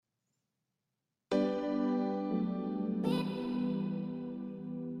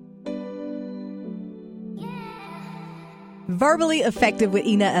Verbally Effective with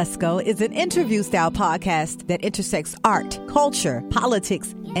Ina Esco is an interview-style podcast that intersects art, culture,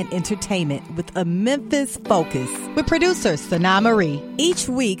 politics, and entertainment with a Memphis focus. With producer Sana Marie. Each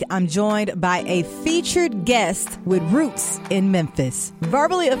week, I'm joined by a featured guest with roots in Memphis.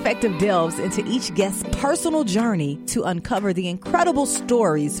 Verbally Effective delves into each guest's personal journey to uncover the incredible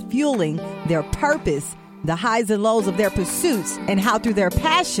stories fueling their purpose, the highs and lows of their pursuits, and how through their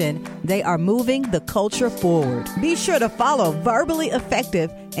passion, they are moving the culture forward. Be sure to follow Verbally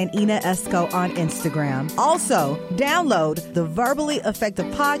Effective and Ina Esco on Instagram. Also, download the Verbally Effective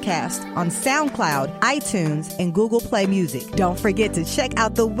podcast on SoundCloud, iTunes, and Google Play Music. Don't forget to check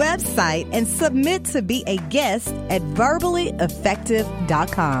out the website and submit to be a guest at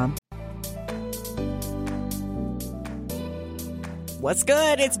verballyeffective.com. What's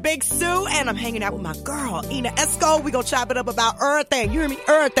good? It's Big Sue, and I'm hanging out with my girl, Ina Esco. We gonna chop it up about everything. You hear me?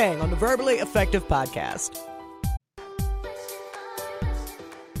 Everything on the Verbally Effective podcast.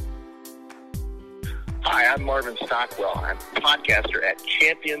 Hi, I'm Marvin Stockwell. I'm a podcaster at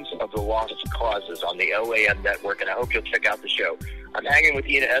Champions of the Lost Causes on the OAM network, and I hope you'll check out the show. I'm hanging with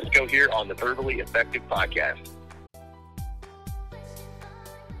Ina Esco here on the Verbally Effective podcast.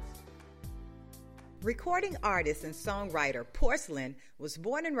 Recording artist and songwriter Porcelain was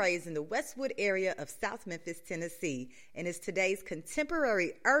born and raised in the Westwood area of South Memphis, Tennessee, and is today's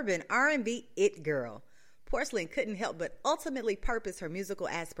contemporary urban R&B it girl. Porcelain couldn't help but ultimately purpose her musical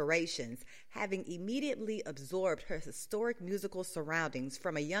aspirations, having immediately absorbed her historic musical surroundings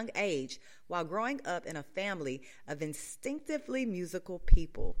from a young age while growing up in a family of instinctively musical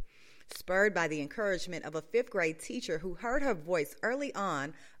people. Spurred by the encouragement of a fifth-grade teacher who heard her voice early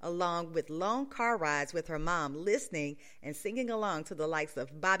on, along with long car rides with her mom, listening and singing along to the likes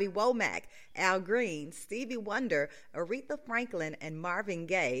of Bobby Womack, Al Green, Stevie Wonder, Aretha Franklin, and Marvin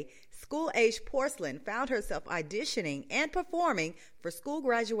Gaye, school-age Porcelain found herself auditioning and performing for school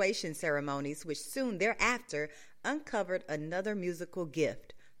graduation ceremonies, which soon thereafter uncovered another musical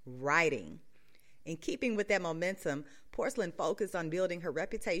gift, writing. In keeping with that momentum, Porcelain focused on building her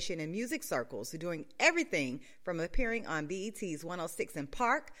reputation in music circles, doing everything from appearing on BET's 106 &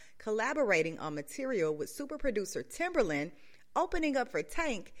 Park, collaborating on material with super producer Timberland, opening up for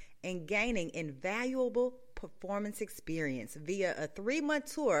Tank, and gaining invaluable performance experience via a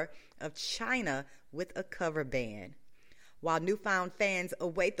 3-month tour of China with a cover band. While newfound fans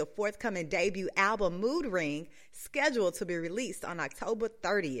await the forthcoming debut album Mood Ring, scheduled to be released on October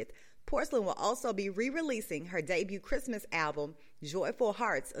 30th, Porcelain will also be re-releasing her debut Christmas album, Joyful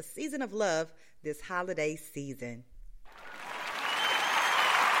Hearts, A Season of Love, this holiday season.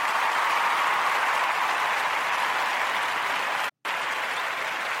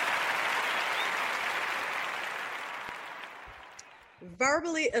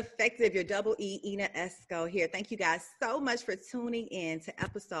 Verbally Effective, your double E, Ina Esco here. Thank you guys so much for tuning in to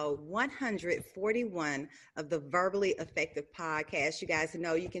episode 141 of the Verbally Effective podcast. You guys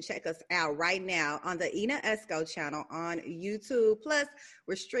know you can check us out right now on the Ina Esco channel on YouTube. Plus,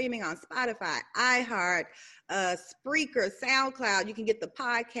 we're streaming on Spotify, iHeart, Spreaker, SoundCloud. You can get the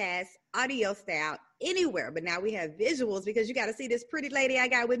podcast audio style anywhere, but now we have visuals because you got to see this pretty lady I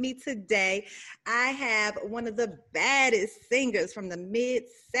got with me today. I have one of the baddest singers from the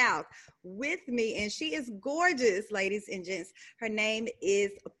Mid-South with me, and she is gorgeous, ladies and gents. Her name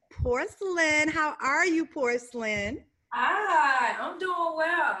is Porcelain. How are you, Porcelain? Hi, I'm doing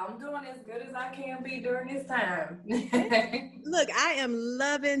well. I'm doing as good as I can be during this time. Look, I am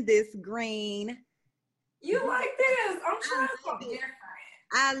loving this green. You like this? I'm trying something different.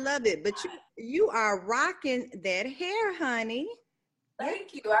 I love it, but you are rocking that hair, honey.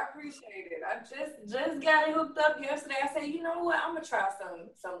 Thank you. I appreciate it. I just got it hooked up yesterday. I said, you know what? I'm gonna try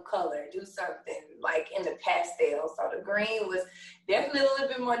some color, do something like in the pastel. So the green was definitely a little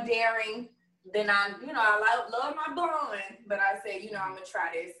bit more daring than I love my blonde, but I said, I'm gonna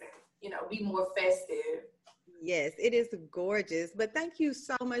try this and be more festive. Yes, it is gorgeous. But thank you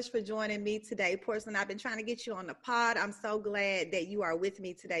so much for joining me today, Porcelain. I've been trying to get you on the pod. I'm so glad that you are with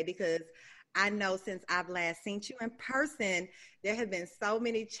me today because I know since I've last seen you in person, there have been so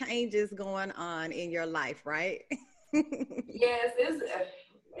many changes going on in your life, right? Yes, it's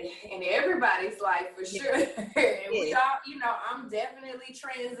in everybody's life for sure. And we all, I'm definitely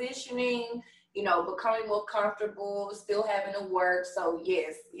transitioning, becoming more comfortable, still having to work. So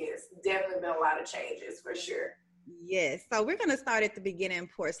yes, definitely been a lot of changes for sure. Yes. So we're going to start at the beginning,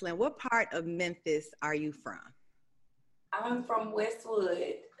 Porcelain. What part of Memphis are you from? I'm from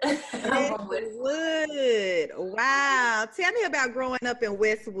Westwood. Westwood. Wow. Tell me about growing up in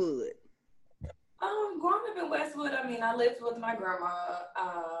Westwood. Growing up in Westwood, I lived with my grandma.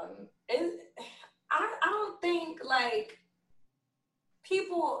 I don't think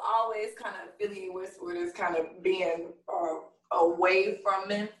people always kind of affiliate Westwood as kind of being away from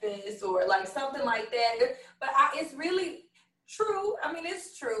Memphis or like something like that. But it's really true. I mean,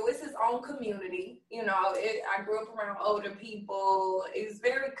 it's true. It's his own community. You know, I grew up around older people. It's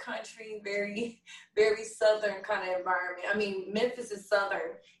very country, very, very Southern kind of environment. I mean, Memphis is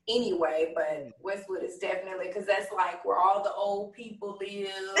Southern anyway, but Westwood is definitely, because that's like where all the old people live,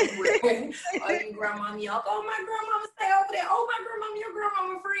 where your grandma and your uncle, oh, my grandmama stay over there. Oh, my grandmama, your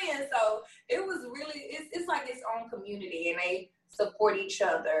grandmama friend. So it was really, it's like its own community, and they support each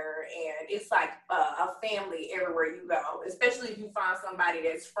other, and it's like a family everywhere you go, especially if you find somebody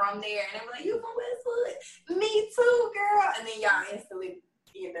that's from there and they're like, you from Westwood? Me too, girl. And then y'all instantly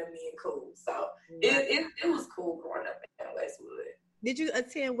end up being cool. So it was cool growing up in Westwood. Did you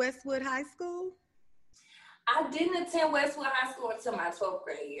attend Westwood High School? I didn't attend Westwood High School until my 12th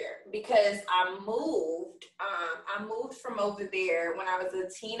grade year because I moved. I moved from over there when I was a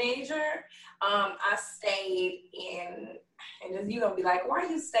teenager. I stayed in, and you're going to be like, why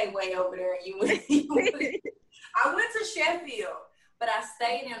you stay way over there? I went to Sheffield, but I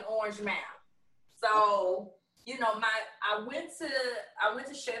stayed in Orange Mound. So, you know, I went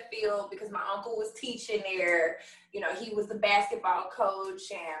to Sheffield because my uncle was teaching there. You know, he was the basketball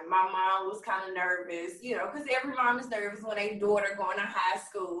coach, and my mom was kind of nervous, you know, because every mom is nervous when their daughter going to high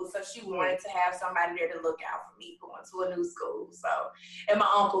school. So she wanted to have somebody there to look out for me going to a new school. So, and my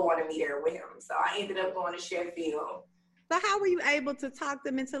uncle wanted me there with him. So I ended up going to Sheffield. So how were you able to talk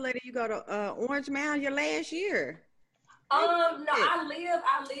them into letting you go to Orange Mound your last year? No, I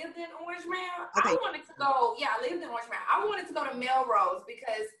lived in Orange Mound. Okay. I lived in Orange Mound. I wanted to go to Melrose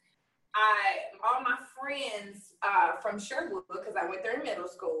because all my friends from Sherwood, because I went there in middle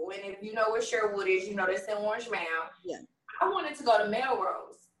school, and if you know where Sherwood is, you know that's in Orange Mound. Yeah. I wanted to go to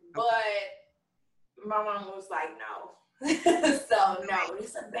Melrose, but my mom was like, no. So no,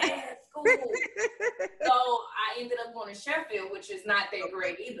 it's a bad school. So I ended up going to Sheffield, which is not that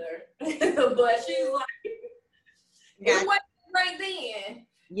great either. But she was like, it wasn't great then.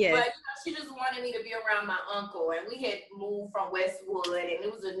 Yeah. But she just wanted me to be around my uncle, and we had moved from Westwood, and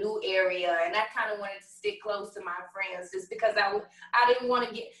it was a new area, and I kind of wanted to stick close to my friends just because I didn't want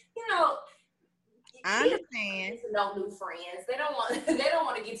to get, you know. I understand. To know new friends. They don't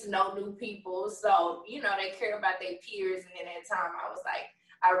want to get to know new people. So, you know, they care about their peers. And then at the time I was like,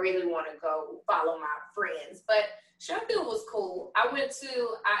 I really want to go follow my friends. But Sheffield was cool. I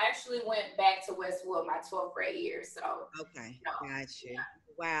actually went back to Westwood my 12th grade year. So okay. Gotcha. Yeah.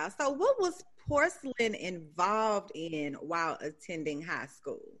 Wow. So what was Porcelain involved in while attending high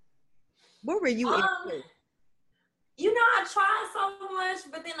school? What were you into? You know, I tried so much,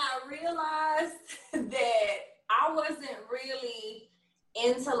 but then I realized that I wasn't really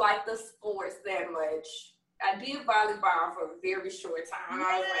into like the sports that much. I did volleyball for a very short time.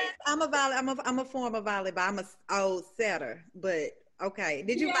 Yeah, I'm a former volleyball. I'm a old setter, but okay.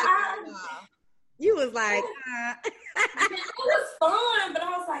 Did you like volleyball? You was like, It was fun, but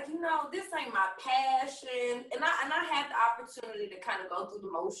I was like, you know, this ain't my passion. And I had the opportunity to kind of go through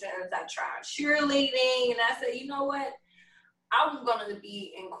the motions. I tried cheerleading, and I said, you know what? I'm going to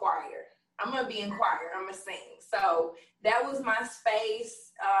be in choir. I'm going to be in choir. I'm going to sing. So that was my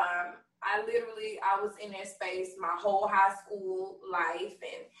space. I was in that space my whole high school life.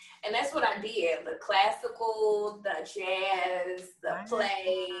 And that's what I did. The classical, the jazz, the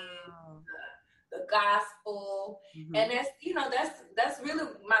play, the gospel. Mm-hmm. And that's really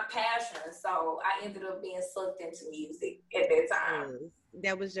my passion. So I ended up being sucked into music at that time.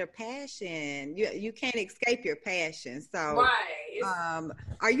 That was your passion. You can't escape your passion. So right.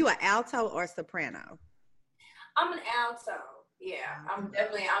 Are you an alto or soprano? I'm an alto. Yeah, I'm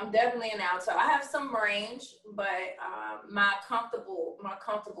definitely an alto. I have some range, but my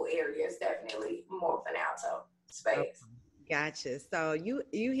comfortable area is definitely more of an alto space. Okay. Gotcha. So you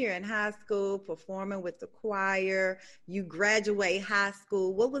here in high school performing with the choir. You graduate high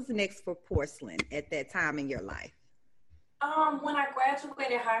school. What was next for Porcelain at that time in your life? When I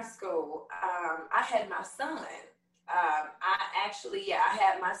graduated high school, I had my son. I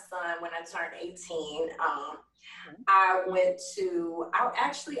had my son when I turned 18. I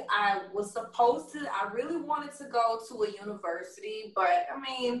really wanted to go to a university, but I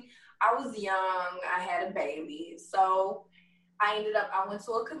mean, I was young, I had a baby. So I went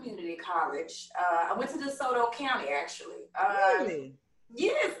to a community college. I went to DeSoto County, actually. Really?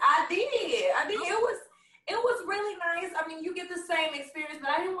 Yes, I did. It was really nice. I mean, you get the same experience, but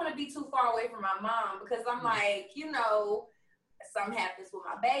I didn't want to be too far away from my mom because I'm like, you know, something happens with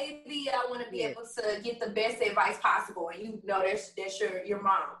my baby. I want to be able to get the best advice possible. And you know, that's your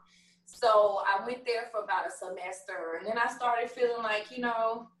mom. So I went there for about a semester, and then I started feeling like,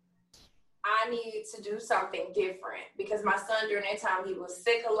 I need to do something different because my son during that time, he was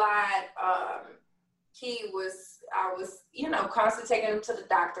sick a lot. I was, constantly taking him to the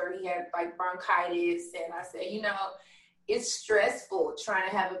doctor. He had like bronchitis, and I said, it's stressful trying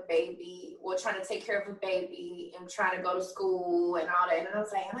to have a baby or trying to take care of a baby and trying to go to school and all that. And I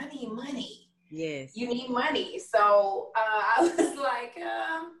was like, I need money. Yes. You need money. So I was like,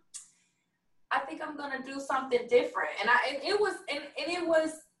 I think I'm going to do something different. And I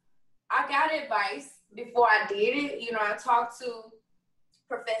got advice before I did it. I talked to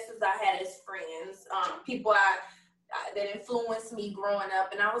professors I had as friends, people that influenced me growing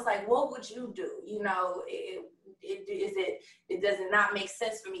up. And I was like, what would you do? It does not make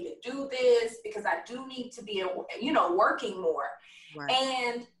sense for me to do this because I do need to be, working more. Right.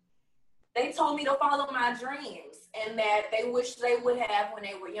 And they told me to follow my dreams and that they wish they would have when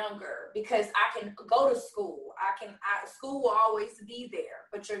they were younger because I can go to school. School will always be there,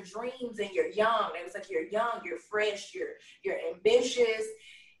 but your dreams and you're young. It was like, you're young, you're fresh, you're ambitious.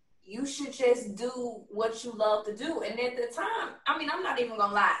 You should just do what you love to do. And at the time, I'm not even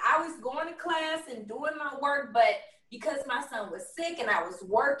gonna lie. I was going to class and doing my work, but because my son was sick and I was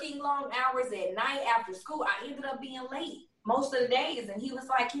working long hours at night after school, I ended up being late most of the days. And he was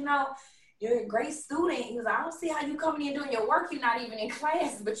like, you're a great student. He was like, I don't see how you coming in doing your work. You're not even in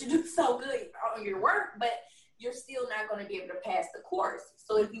class, but you do so good on your work, but you're still not going to be able to pass the course.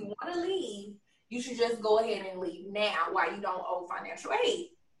 So if you want to leave, you should just go ahead and leave now while you don't owe financial aid.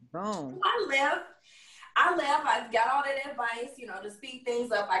 Boom. I left. I got all that advice, to speed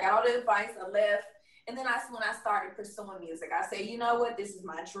things up. I got all the advice. I left. And then that's when I started pursuing music. I said, you know what? This is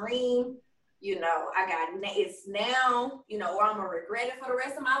my dream. It's now, or I'm going to regret it for the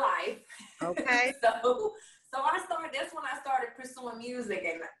rest of my life. Okay. So that's when I started pursuing music.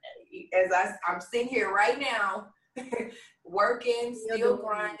 And as I'm sitting here right now, working, still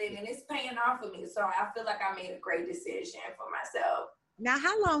grinding, and it's paying off for me. So I feel like I made a great decision for myself. Now,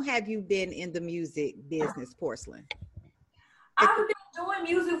 how long have you been in the music business, Porcelain? I've been doing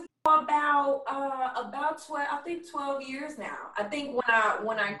music for about 12 years now. I think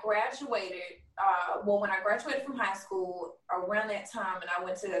when I graduated, when I graduated from high school around that time and I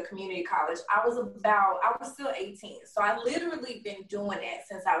went to a community college, I was still 18. So I literally been doing that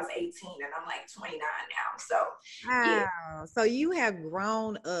since I was 18 and I'm like 29 now. So, wow. Yeah. So you have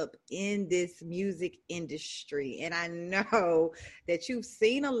grown up in this music industry and I know that you've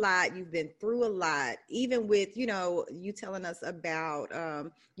seen a lot, you've been through a lot, even with, you telling us about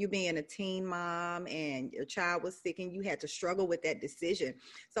you being a teen mom and your child was sick and you had to struggle with that decision.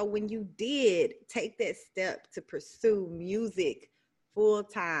 So when you did take that step to pursue music full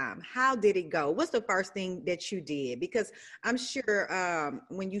time, how did it go? What's the first thing that you did? Because I'm sure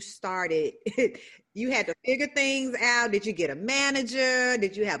when you started, you had to figure things out. Did you get a manager?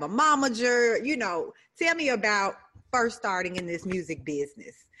 Did you have a momager? Tell me about first starting in this music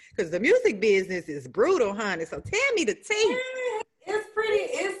business. Because the music business is brutal, honey. So tell me the tea.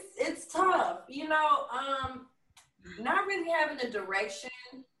 It's tough, not really having a direction.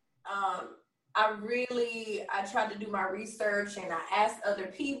 I tried to do my research and I asked other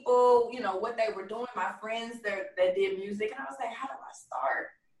people, what they were doing, my friends that did music. And I was like, how do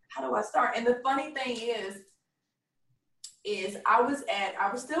I start? And the funny thing is I was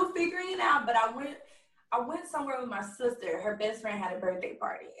still figuring it out, but I went somewhere with my sister. Her best friend had a birthday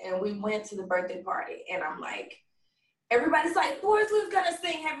party and we went to the birthday party and I'm like, everybody's like, Porcelain's gonna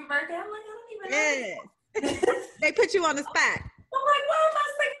sing happy birthday. I'm like, I don't even know. They put you on the spot. I'm like, why am I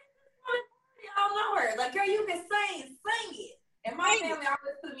singing? I don't know her. Like, girl, you can sing it. And my family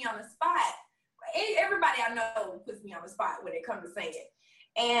always put me on the spot. Everybody I know puts me on the spot when it comes to singing.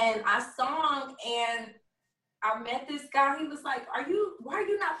 And I sung and I met this guy. He was like, why are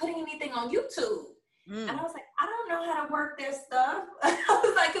you not putting anything on YouTube? And I was like, I don't know how to work this stuff. I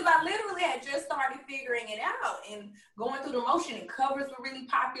was like, because I literally had just started figuring it out and going through the motion, and covers were really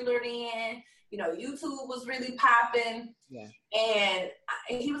popular then. YouTube was really popping. Yeah. And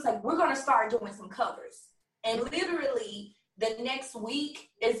he was like, we're going to start doing some covers. And literally the next week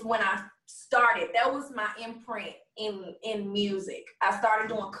is when I started. That was my imprint in music. I started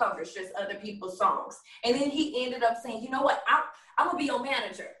doing covers, just other people's songs. And then he ended up saying, you know what, I'm going to be your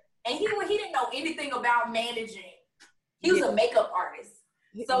manager. And he didn't know anything about managing. He was a makeup artist.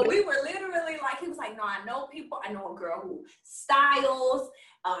 So we were literally like, he was like, no, I know people. I know a girl who styles.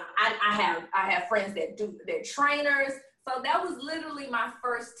 I have friends they're trainers. So that was literally my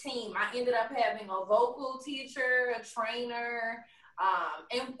first team. I ended up having a vocal teacher, a trainer,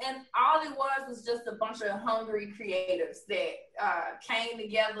 And all it was just a bunch of hungry creatives that came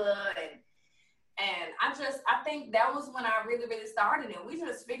together, and I think that was when I really, really started, and we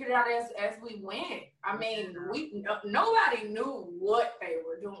just figured it out as we went. I mean, nobody knew what they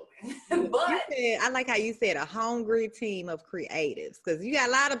were doing, but I like how you said a hungry team of creatives, because you got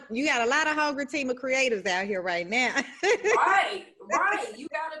a lot of hungry team of creatives out here right now. right. You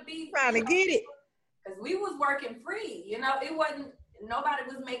gotta be trying to get it, because we was working free. It wasn't. Nobody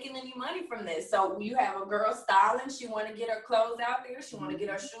was making any money from this. So you have a girl styling. She want to get her clothes out there. She want to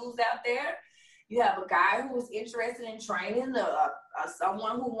get her shoes out there. You have a guy who is interested in training,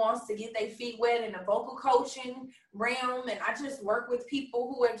 someone who wants to get their feet wet in the vocal coaching realm. And I just work with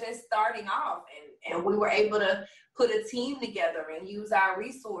people who are just starting off. And we were able to put a team together and use our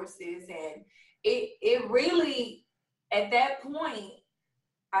resources. And it really, at that point,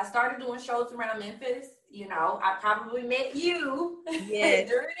 I started doing shows around Memphis. I probably met you yes.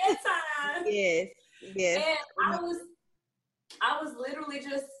 during that time. Yes. And I was literally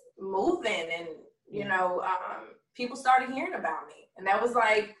just moving, and people started hearing about me, and that was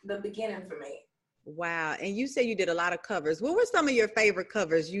like the beginning for me. Wow. And you say you did a lot of covers. What were some of your favorite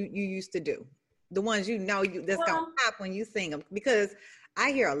covers you used to do? The ones that's gonna pop when you sing them? Because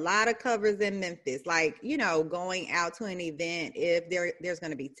I hear a lot of covers in Memphis, like, going out to an event, if there's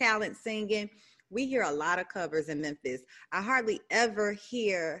going to be talent singing, we hear a lot of covers in Memphis. I hardly ever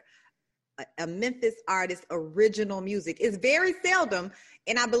hear a Memphis artist original music. It's very seldom,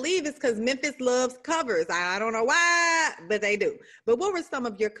 and I believe it's because Memphis loves covers. I don't know why, but they do. But what were some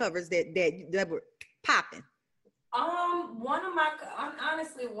of your covers that were popping? One of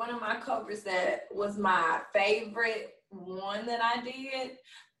my covers that was my favorite one that I did,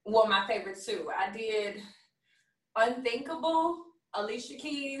 well, my favorite two. I did Unthinkable, Alicia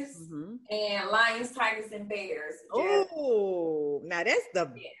Keys, and Lions, Tigers, and Bears. Oh, now that's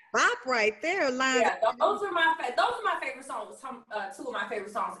the bop right there. Lions. Yeah, those are my favorite songs. Two of my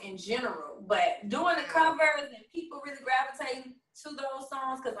favorite songs in general. But doing the covers and people really gravitating to those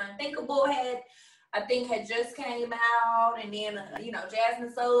songs, because Unthinkable had just came out, and then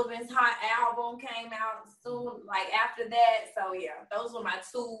Jasmine Sullivan's Hot album came out soon, like after that. So yeah, those were my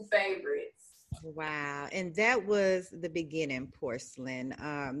two favorites. Wow. And that was the beginning, Porcelain.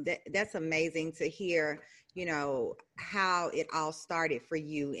 That's amazing to hear, how it all started for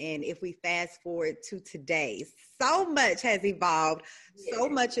you. And if we fast forward to today, so much has evolved. Yeah. So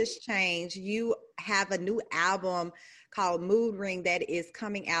much has changed. You have a new album called Mood Ring that is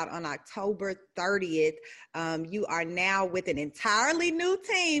coming out on October 30th. You are now with an entirely new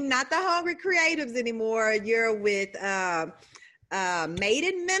team, not the Hungry Creatives anymore. You're with Made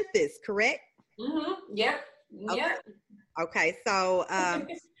in Memphis, correct? Mm-hmm. Yep. Okay. So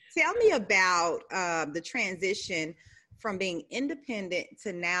tell me about the transition from being independent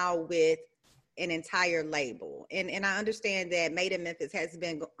to now with an entire label. And I understand that Made in Memphis has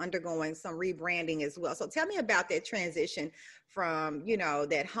been undergoing some rebranding as well. So tell me about that transition from,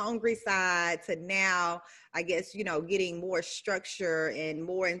 that hungry side to now, I guess, getting more structure and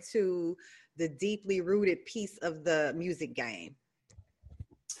more into the deeply rooted piece of the music game.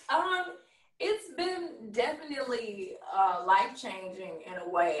 It's been definitely life-changing in a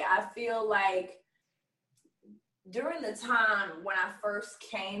way. I feel like during the time when I first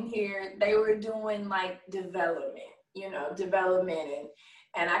came here, they were doing like development,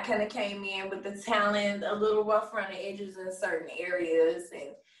 and I kind of came in with the talent a little rough around the edges in certain areas,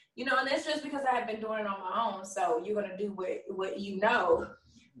 and and that's just because I had been doing it on my own. So you're gonna do what you know,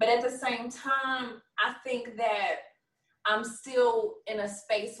 but at the same time, I think that I'm still in a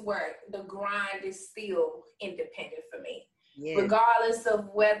space where the grind is still independent for me, regardless of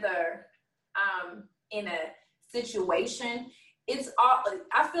whether I'm in a situation.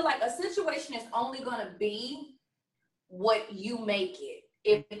 I feel like a situation is only going to be what you make it.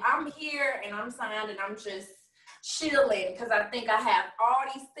 If I'm here and I'm signed and I'm just chilling because I think I have all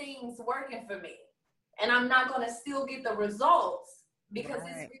these things working for me, and I'm not going to still get the results because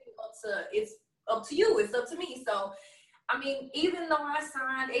it's up to you. It's up to me. So I mean, even though I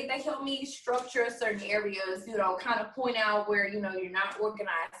signed, they helped me structure certain areas, kind of point out where, you're not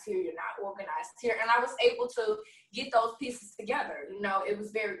organized here, you're not organized here. And I was able to get those pieces together. It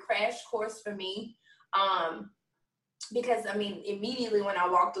was very crash course for me. Because, immediately when I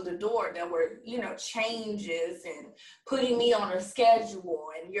walked through the door, there were, changes and putting me on a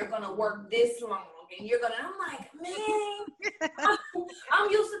schedule, and you're going to work this long. And I'm like, man,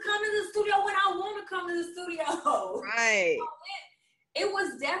 I'm used to coming to the studio when I want to come to the studio. Right. So it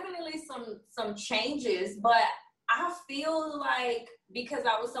was definitely some changes, but I feel like because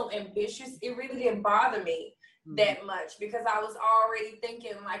I was so ambitious, it really didn't bother me. that much, because I was already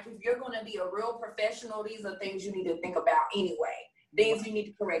thinking, like, if you're going to be a real professional, these are things you need to think about anyway. Things you need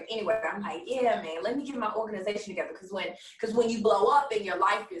to correct anyway. I'm like, yeah, man, let me get my organization together. Because when you blow up and your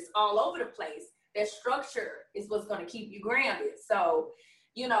life is all over the place, that structure is what's going to keep you grounded. So,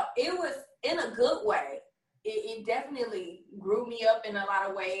 you know, it was in a good way. It definitely grew me up in a lot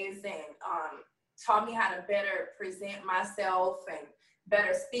of ways, and taught me how to better present myself and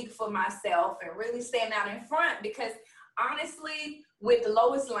better speak for myself and really stand out in front. Because honestly, with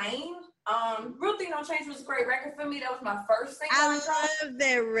Lois Lane, Real Thing Don't Change was a great record for me. That was my first single. I love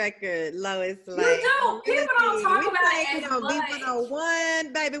that record, Lois Lane. You do. People don't talk about it as on much.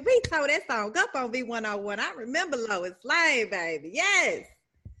 V101, baby. We tore that song up on V101. I remember Lois Lane, baby. Yes.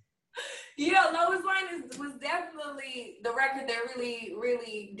 Yeah, Lois Lane was definitely the record that really,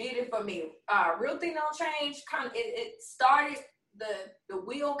 really did it for me. Real Thing Don't Change, it started the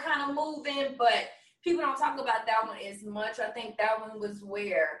wheel kind of moving, but people don't talk about that one as much. I think that one was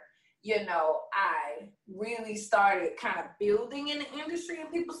where, you know, I really started kind of building in the industry and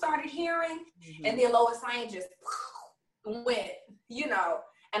people started hearing. Mm-hmm. And then Lois Lane just went, you know,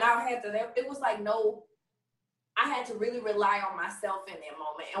 and it was like I had to really rely on myself in that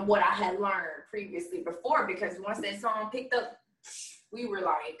moment and what I had learned previously before, because once that song picked up, we were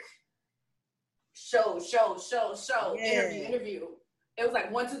like, show, yeah. interview. It was like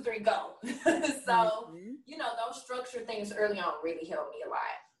 1, 2, 3, go. So, you know, those structured things early on really helped me a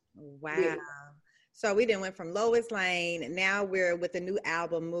lot. Wow. Really. So we then went from Lois Lane. Now we're with the new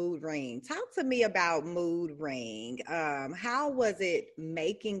album, Mood Ring. Talk to me about Mood Ring. How was it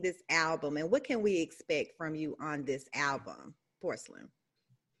making this album, and what can we expect from you on this album, Porcelain?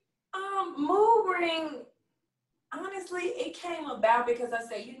 Mood Ring, honestly, it came about because I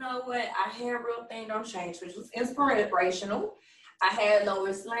said, you know what? I had Real Thing Don't Change, which was inspirational. I had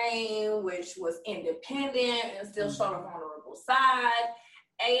Lois Lane, which was independent and still showed a vulnerable side.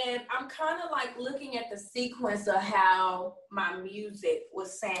 And I'm kind of like looking at the sequence of how my music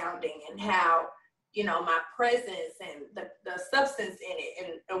was sounding and how, you know, my presence and the substance in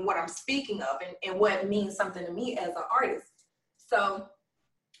it and what I'm speaking of and what means something to me as an artist. So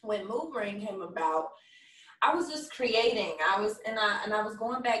when Mood Ring came about, I was just creating. I was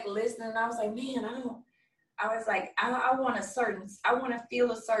going back listening, and I was like, man, I want to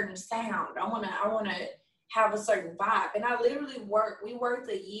feel a certain sound. I want to have a certain vibe. And I literally we worked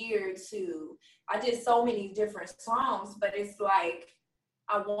a year I did so many different songs, but it's like,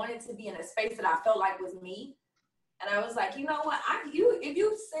 I wanted to be in a space that I felt like was me. And I was like, you know what, if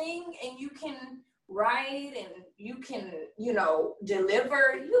you sing and you can write and you can, you know,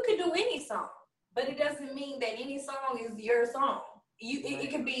 deliver, you can do any song, but it doesn't mean that any song is your song. It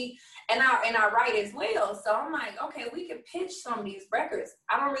could be, and I write as well. So I'm like, okay, we could pitch some of these records.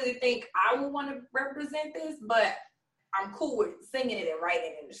 I don't really think I would want to represent this, but I'm cool with singing it and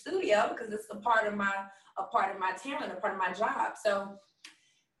writing it in the studio because it's a part of my talent, a part of my job. So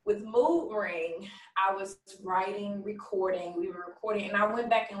with Mood Ring, I was writing, recording. We were recording, and I went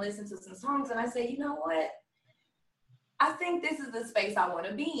back and listened to some songs, and I said, you know what? I think this is the space I want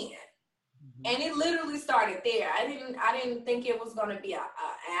to be in. And it literally started there. I didn't think it was going to be an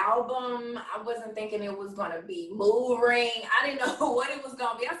album. I wasn't thinking it was going to be Mood Ring. I didn't know what it was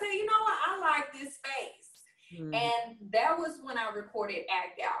going to be. I said, you know what? I like this space. And that was when I recorded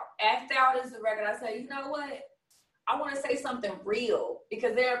Act Out. Act Out is the record. I said, you know what? I want to say something real,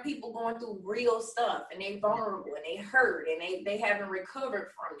 because there are people going through real stuff and they're vulnerable and they hurt and they haven't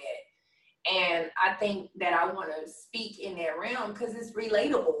recovered from it. And I think that I want to speak in that realm because it's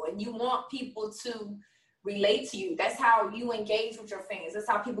relatable and you want people to relate to you. That's how you engage with your fans. That's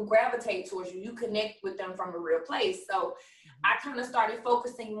how people gravitate towards you. You connect with them from a real place. So I kind of started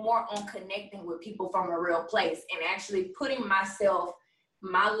focusing more on connecting with people from a real place and actually putting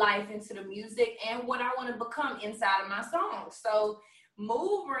my life into the music and what I want to become inside of my songs. So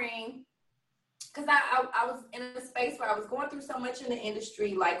Mood Ring, because I was in a space where I was going through so much in the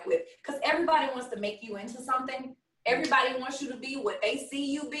industry, because everybody wants to make you into something. Everybody wants you to be what they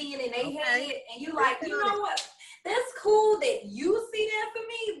see you being in their head. And you like, you know what? That's cool that you see that for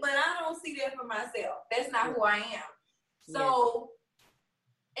me, but I don't see that for myself. That's not who I am. So,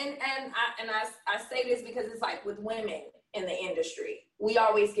 and I say this because it's like with women in the industry, we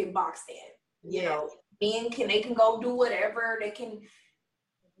always get boxed in. You know, men they can go do whatever, they can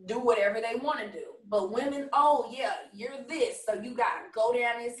do whatever they want to do. But women, oh yeah, you're this, so you gotta go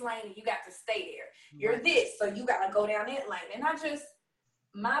down this lane and you got to stay there. You're this, so you gotta go down that lane. And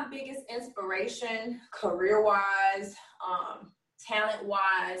my biggest inspiration, career-wise,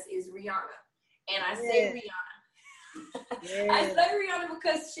 talent-wise, is Rihanna. And I say Rihanna. I say Rihanna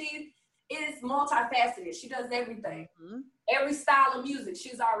because she is multifaceted. She does everything. Mm-hmm. Every style of music,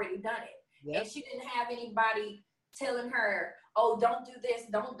 she's already done it. Yep. And she didn't have anybody telling her, oh, don't do this,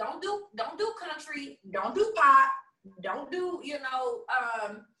 don't do country, don't do pop, don't do,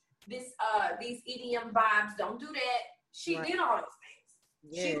 these EDM vibes, don't do that. She did all those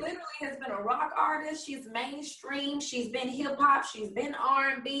things. Yes. She literally has been a rock artist. She's mainstream. She's been hip hop. She's been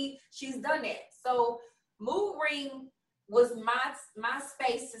R&B. She's done that. So Mood Ring was my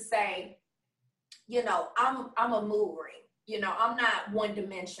space to say, I'm a mood ring. I'm not one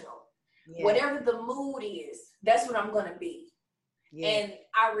dimensional. Yeah. Whatever the mood is, that's what I'm gonna be. Yeah. And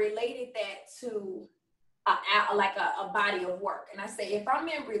I related that to a body of work. And I say, if I'm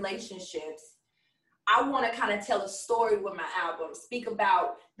in relationships, I want to kind of tell a story with my album, speak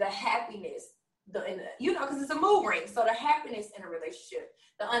about the happiness, because it's a mood ring. So the happiness in a relationship,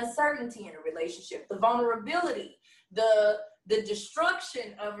 the uncertainty in a relationship, the vulnerability, the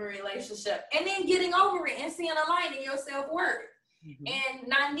destruction of a relationship, and then getting over it and seeing a light in your self-worth. Mm-hmm. And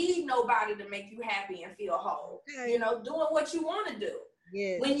not need nobody to make you happy and feel whole. Okay. Doing what you want to do.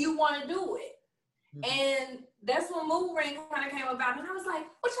 Yes. When you want to do it. Mm-hmm. And that's when Mood Ring kind of came about. And I was like,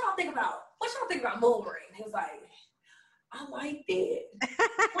 what y'all think about? What y'all think about Mood Ring? He was like, I like that.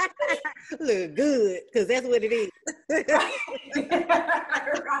 Look good, because that's what it is. Right.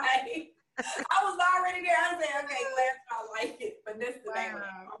 Right. I was already there. I said, okay, glad I like it. But this is the name of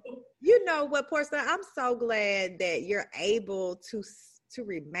it. You know what, Porcelain? I'm so glad that you're able to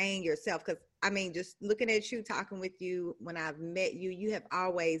remain yourself. Because, just looking at you, talking with you, when I've met you, you have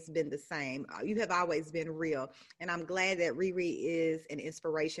always been the same. You have always been real. And I'm glad that Riri is an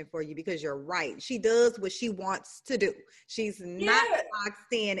inspiration for you, because you're right. She does what she wants to do. She's not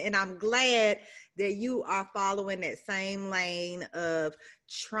boxed in. And I'm glad that you are following that same lane of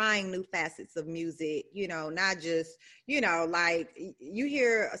trying new facets of music, not just, like you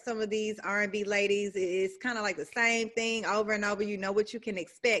hear some of these R&B ladies, it's kind of like the same thing over and over. You know what you can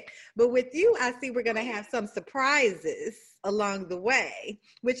expect. But with you, I see we're going to have some surprises along the way,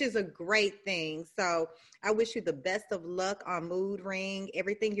 which is a great thing. So I wish you the best of luck on Mood Ring,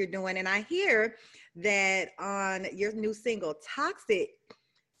 everything you're doing. And I hear that on your new single, Toxic,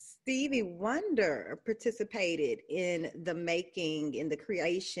 Stevie Wonder participated in the making, in the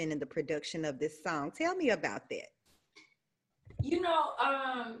creation, and the production of this song. Tell me about that.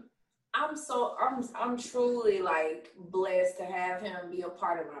 I'm truly blessed to have him be a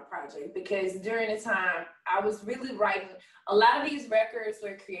part of my project, because during the time I was really writing, a lot of these records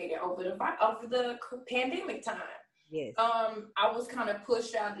were created over the pandemic time. Yes. I was kind of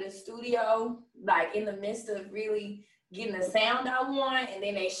pushed out of the studio, in the midst of really getting the sound I want, and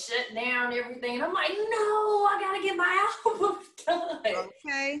then they shut down everything. And I'm like, no, I gotta get my album done.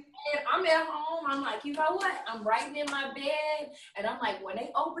 Okay. And I'm at home. I'm like, you know what? I'm writing in my bed, and I'm like, when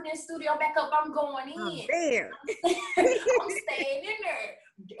they open this studio back up, I'm going in. I'm there. I'm staying in there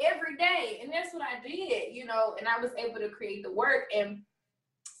every day, and that's what I did, And I was able to create the work. And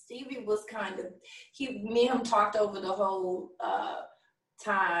Stevie was me and him talked over the whole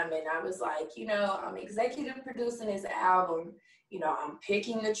time, and I was like, I'm executive producing his album, I'm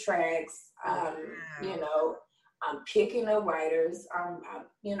picking the tracks, I'm picking the writers, I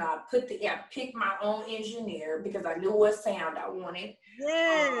picked my own engineer, because I knew what sound I wanted.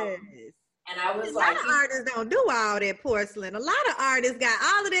 Yes. And I was a lot of artists don't do all that, Porcelain. A lot of artists got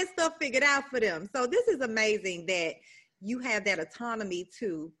all of that stuff figured out for them. So this is amazing that you have that autonomy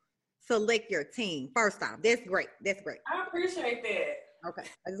to select your team. First off, that's great. I appreciate that. Okay,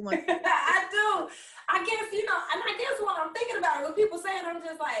 I just want I do. I guess, and I guess when I'm thinking about it, when people say it, I'm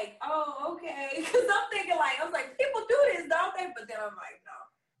just like, oh, okay. Because I'm thinking I was like, people do this, don't they? But then I'm like,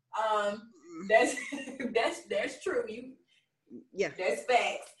 no. That's true. That's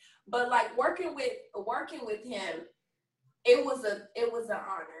facts. But working with him, it was an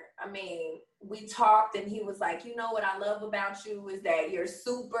honor. We talked, and he was like, what I love about you is that you're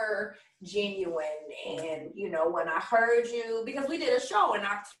super genuine. And, when I heard you, because we did a show in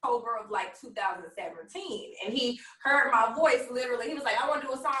October of 2017, and he heard my voice, literally. He was like, I want to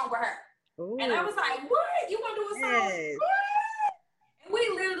do a song with her. Ooh. And I was like, what? You want to do a song? Yes. What? And we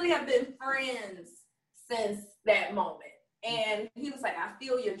literally have been friends since that moment. And he was like, I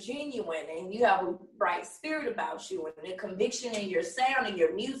feel you're genuine, and you have a bright spirit about you, and the conviction in your sound and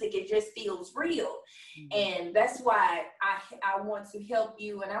your music, it just feels real. Mm-hmm. And that's why I want to help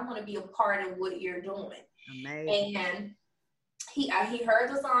you, and I want to be a part of what you're doing. Amazing. And he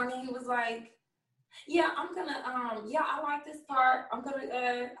heard the song, and he was like, yeah, I'm gonna, I like this part. I'm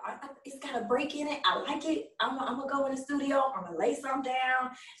gonna, it's got a break in it. I like it. I'm gonna go in the studio. I'm gonna lay something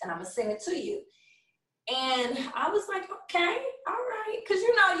down, and I'm gonna sing it to you. And I was like, okay, all right. Because,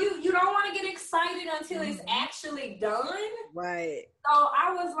 you don't want to get excited until it's actually done. Right. So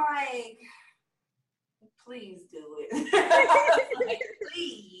I was like, please do it. Like,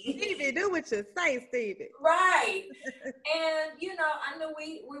 please. Stevie, do what you say, Stevie. Right. And, I knew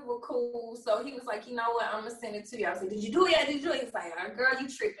we were cool. So he was like, you know what? I'm going to send it to you. I was like, did you do it? Yeah, did you do it? He's like, girl, you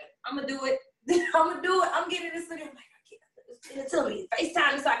tripping. I'm going to do it. I'm going to do it. I'm getting this to you. I'm like, I can't. Send it to me.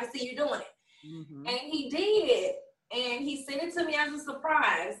 FaceTime me so I can see you doing it. Mm-hmm. And he did. And he sent it to me as a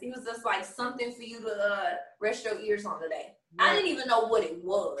surprise. He was just like, something for you to rest your ears on today. Yeah. I didn't even know what it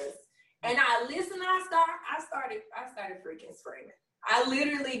was. And I listened, I started freaking screaming. I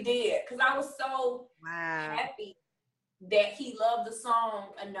literally did, because I was so happy that he loved the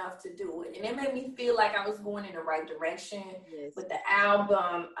song enough to do it. And it made me feel like I was going in the right direction with the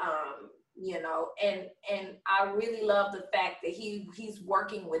album, and I really love the fact that he's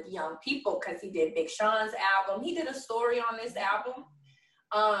working with young people, because he did Big Sean's album. He did a story on this album.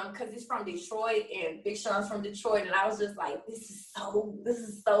 Because he's from Detroit and Big Sean's from Detroit, and I was just like, this is so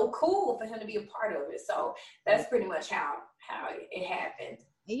cool for him to be a part of it. So that's pretty much how it happened.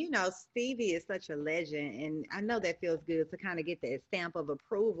 And Stevie is such a legend, and I know that feels good to kind of get that stamp of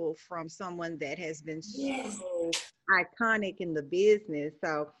approval from someone that has been so iconic in the business.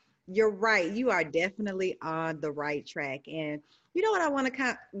 So you're right, you are definitely on the right track. And you know what I want to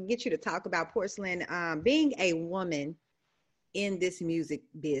kind of get you to talk about, Porcelain, being a woman in this music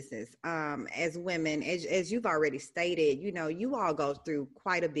business, as women, as you've already stated, you all go through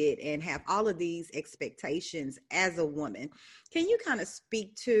quite a bit and have all of these expectations as a woman. Can you kind of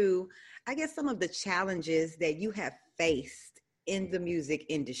speak to, I guess, some of the challenges that you have faced in the music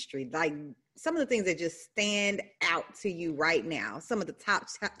industry, like some of the things that just stand out to you right now, some of the top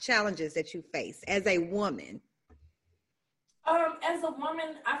challenges that you face as a woman? As a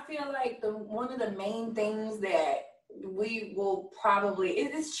woman, I feel like one of the main things that we will probably,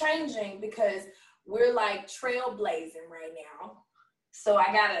 it is changing, because we're like trailblazing right now. So I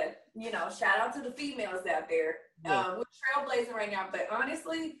gotta, shout out to the females out there. We're trailblazing right now, but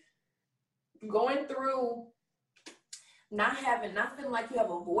honestly, going through not feeling like you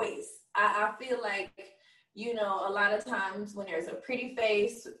have a voice. I feel like, a lot of times when there's a pretty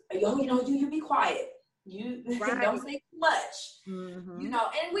face, you be quiet. You don't say too much,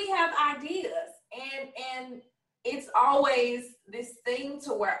 and we have ideas, and it's always this thing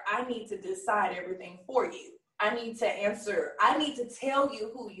to where I need to decide everything for you. I need to answer. I need to tell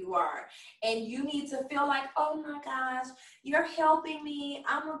you who you are. And you need to feel like, oh my gosh, you're helping me.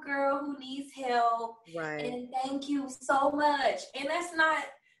 I'm a girl who needs help. Right. And thank you so much. And that's not,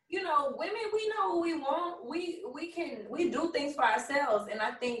 women, we know what we want. We do things for ourselves. And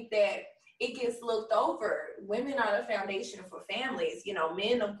I think that it gets looked over. Women are the foundation for families.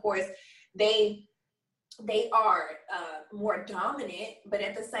 Men, of course, they are more dominant, but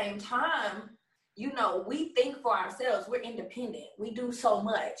at the same time, we think for ourselves. We're independent. We do so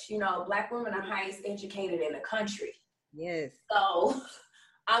much. Black women are highest educated in the country. Yes. So,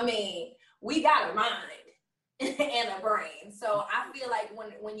 we got a mind and a brain. So I feel like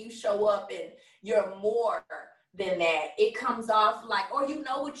when you show up and you're more than that, it comes off like, or you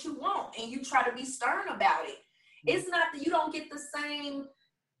know what you want and you try to be stern about it. It's not that you don't get the same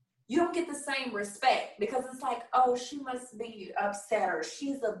respect, because it's like, oh, she must be upset, or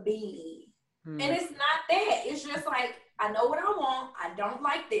she's a bee. And it's not that. It's just like, I know what I want. I don't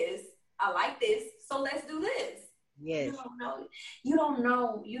like this. I like this. So let's do this. Yes. You don't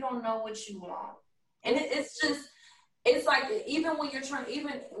know what you want. And it's like, even when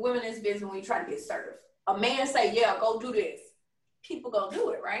even women in this business, when you try to get assertive, a man say, yeah, go do this. People go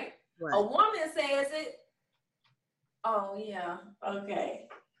do it, right? A woman says it. Oh yeah. Okay.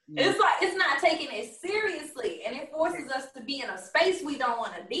 It's like, it's not taking it seriously, and it forces us to be in a space we don't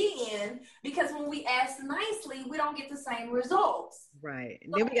want to be in, because when we ask nicely, we don't get the same results. Right.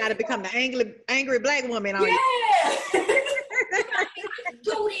 And then we got to become the angry black woman. Yeah.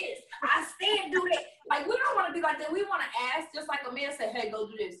 Do this. I stand do that. Like, we don't want to be like that. We want to ask, just like a man said, hey, go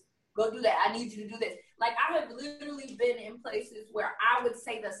do this. Go do that. I need you to do this. Like, I have literally been in places where I would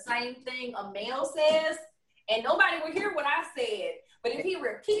say the same thing a male says, and nobody would hear what I said. But if he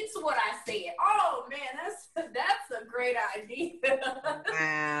repeats what I said, oh man, that's a great idea.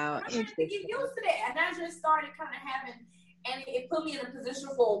 Wow. I had to get used to that. And I just started kind of having, and it put me in a position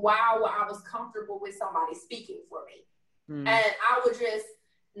for a while where I was comfortable with somebody speaking for me. And I would just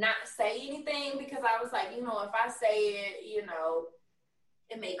not say anything, because I was like, if I say it,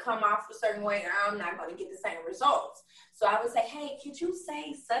 it may come off a certain way and I'm not going to get the same results. So I would say, hey, could you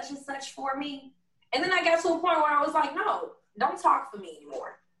say such and such for me? And then I got to a point where I was like, no, don't talk for me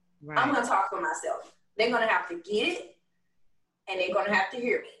anymore. Right. I'm going to talk for myself. They're going to have to get it, and they're going to have to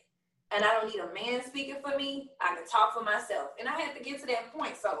hear me. And I don't need a man speaking for me. I can talk for myself. And I had to get to that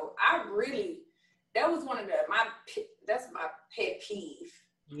point. So that was one of that's my pet peeve.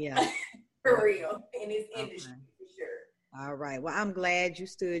 Yeah. For real, in this industry, for sure. All right. Well, I'm glad you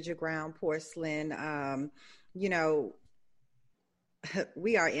stood your ground, Porcelain. You know,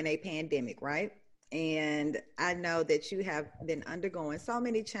 we are in a pandemic, right? And I know that you have been undergoing so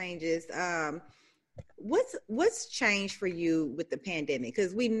many changes. What's changed for you with the pandemic?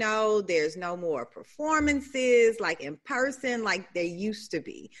 Because we know there's no more performances like in person like they used to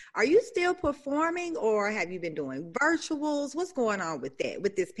be. Are you still performing, or have you been doing virtuals? What's going on with that,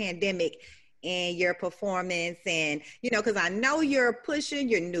 with this pandemic and your performance? And, you know, because I know you're pushing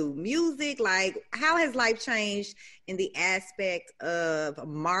your new music. Like, how has life changed in the aspect of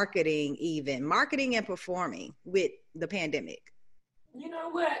marketing and performing with the pandemic? You know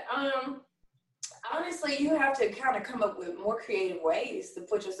what? Honestly, you have to kind of come up with more creative ways to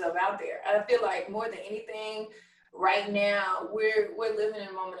put yourself out there. I feel like more than anything, right now we're living in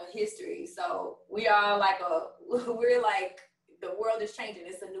a moment of history. So we are we're like, the world is changing.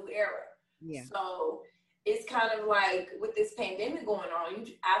 It's a new era. Yeah. So it's kind of like with this pandemic going on,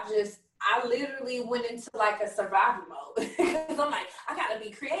 I literally went into like a survival mode because I'm like, I gotta be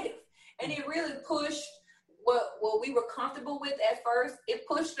creative, and it really pushed what we were comfortable with at first. It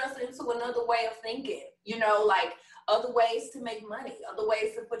pushed us into another way of thinking, you know, like other ways to make money, other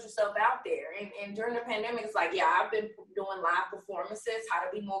ways to put yourself out there. And during the pandemic, it's like, yeah, I've been doing live performances, how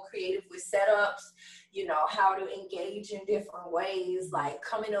to be more creative with setups, you know, how to engage in different ways, like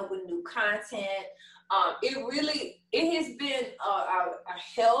coming up with new content. It has been a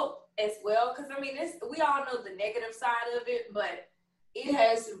help as well. Cause I mean, we all know the negative side of it, but it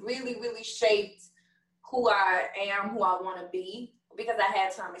has really, really shaped who I am, who I want to be, because I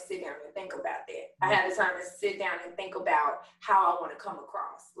had time to sit down and think about that. I had the time to sit down and think about how I want to come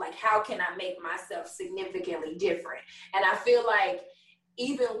across. Like, how can I make myself significantly different? And I feel like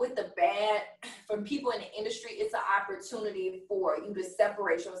even with the bad, from people in the industry, it's an opportunity for you to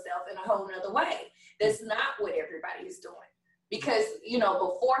separate yourself in a whole nother way. That's not what everybody is doing. Because, you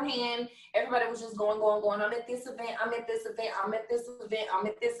know, beforehand, everybody was just going. I'm at this event, I'm at this event, I'm at this event, I'm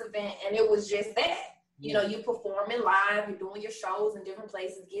at this event. And it was just that. You know, you're performing live, you're doing your shows in different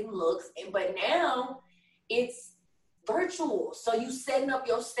places, getting looks. But now it's virtual. So you setting up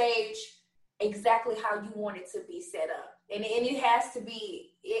your stage exactly how you want it to be set up. And it has to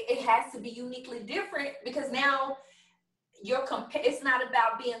be uniquely different, because now it's not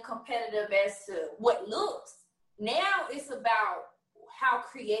about being competitive as to what looks. Now it's about how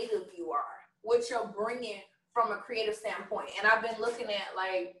creative you are, what you're bringing from a creative standpoint. And I've been looking at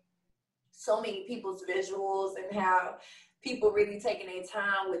like so many people's visuals and how people really taking their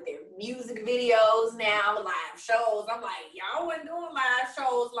time with their music videos now, live shows. I'm like, y'all wasn't doing live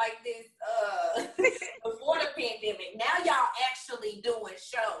shows like this before the pandemic. Now y'all actually doing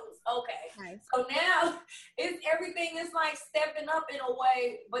shows. Okay. Nice. So now everything is like stepping up in a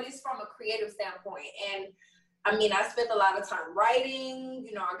way, but it's from a creative standpoint. And I mean, I spent a lot of time writing.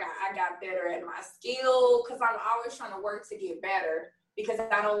 You know, I got better at my skill, because I'm always trying to work to get better, because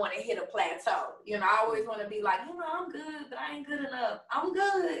I don't want to hit a plateau. You know, I always want to be like, you know, I'm good, but I ain't good enough. I'm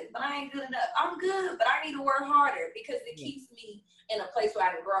good, but I ain't good enough. I'm good, but I need to work harder, because it keeps me in a place where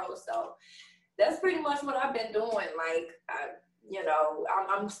I can grow. So that's pretty much what I've been doing. Like, you know,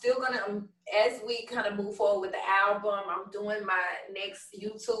 I'm still going to, as we kind of move forward with the album, I'm doing my next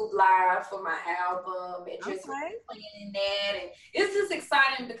YouTube live for my album and just planning that. And it's just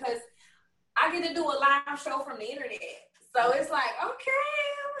exciting because I get to do a live show from the internet. So it's like, okay,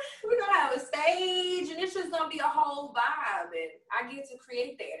 we're going to have a stage, and it's just going to be a whole vibe. And I get to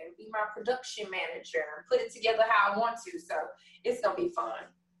create that and be my production manager and put it together how I want to. So it's going to be fun.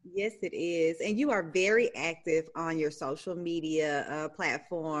 Yes, it is. And you are very active on your social media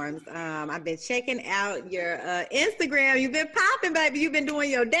platforms. I've been checking out your Instagram. You've been popping, baby. You've been doing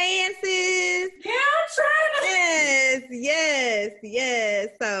your dances. Yeah, I'm trying to. Yes.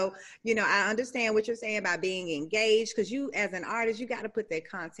 So, you know, I understand what you're saying about being engaged, because you, as an artist, you got to put that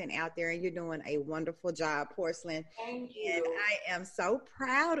content out there, and you're doing a wonderful job, Porcelain. Thank you. And I am so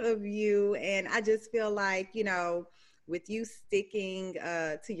proud of you. And I just feel like, you know, with you sticking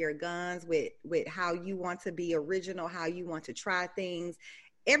to your guns, with how you want to be original, how you want to try things,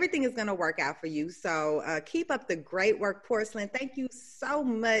 everything is going to work out for you. So keep up the great work, Porcelain. Thank you so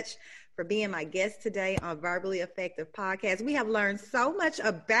much for being my guest today on Verbally Effective Podcast. We have learned so much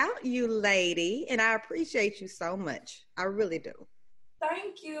about you, lady, and I appreciate you so much. I really do.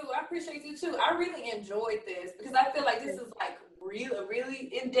 Thank you. I appreciate you too. I really enjoyed this, because I feel like this is like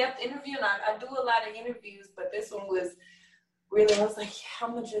really in-depth interview, and I do a lot of interviews, but this one was really, I was like, yeah,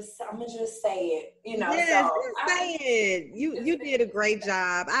 I'm gonna just say it, you know. Yes, so just say it. You did a great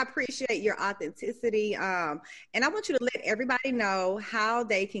job. I appreciate your authenticity. And I want you to let everybody know how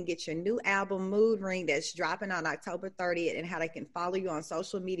they can get your new album, Mood Ring, that's dropping on October 30th, and how they can follow you on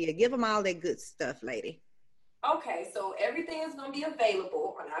social media. Give them all that good stuff, lady. Okay, so everything is going to be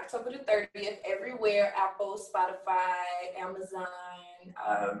available on October the 30th everywhere: Apple, Spotify, Amazon,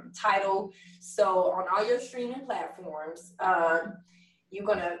 Tidal. So on all your streaming platforms, I'm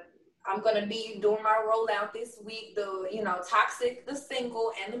gonna be doing my rollout this week. Toxic, the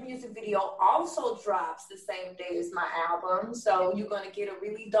single, and the music video also drops the same day as my album. So you're gonna get a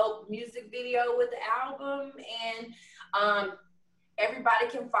really dope music video with the album, and everybody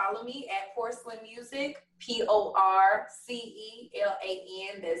can follow me at Porcelain Music, PORCELAN.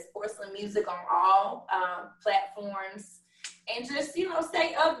 That's Porcelain Music on all platforms. And just,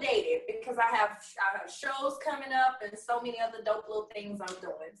 stay updated, because I have shows coming up and so many other dope little things I'm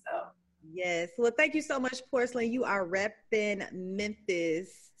doing. So yes. Well, thank you so much, Porcelain. You are repping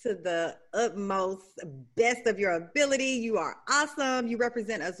Memphis to the utmost best of your ability. You are awesome. You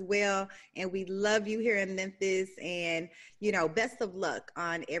represent us well, and we love you here in Memphis. And, best of luck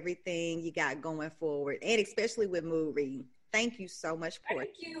on everything you got going forward, and especially with Mood Ring. Thank you so much, Porcelain.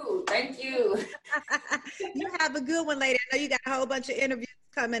 Thank you. You have a good one, lady. I know you got a whole bunch of interviews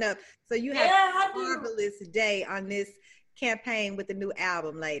coming up, so you have a marvelous day on this campaign with the new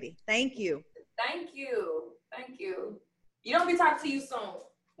album, lady. Thank you. Thank you. You don't be talking to you soon.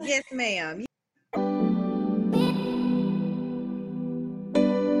 Yes, ma'am.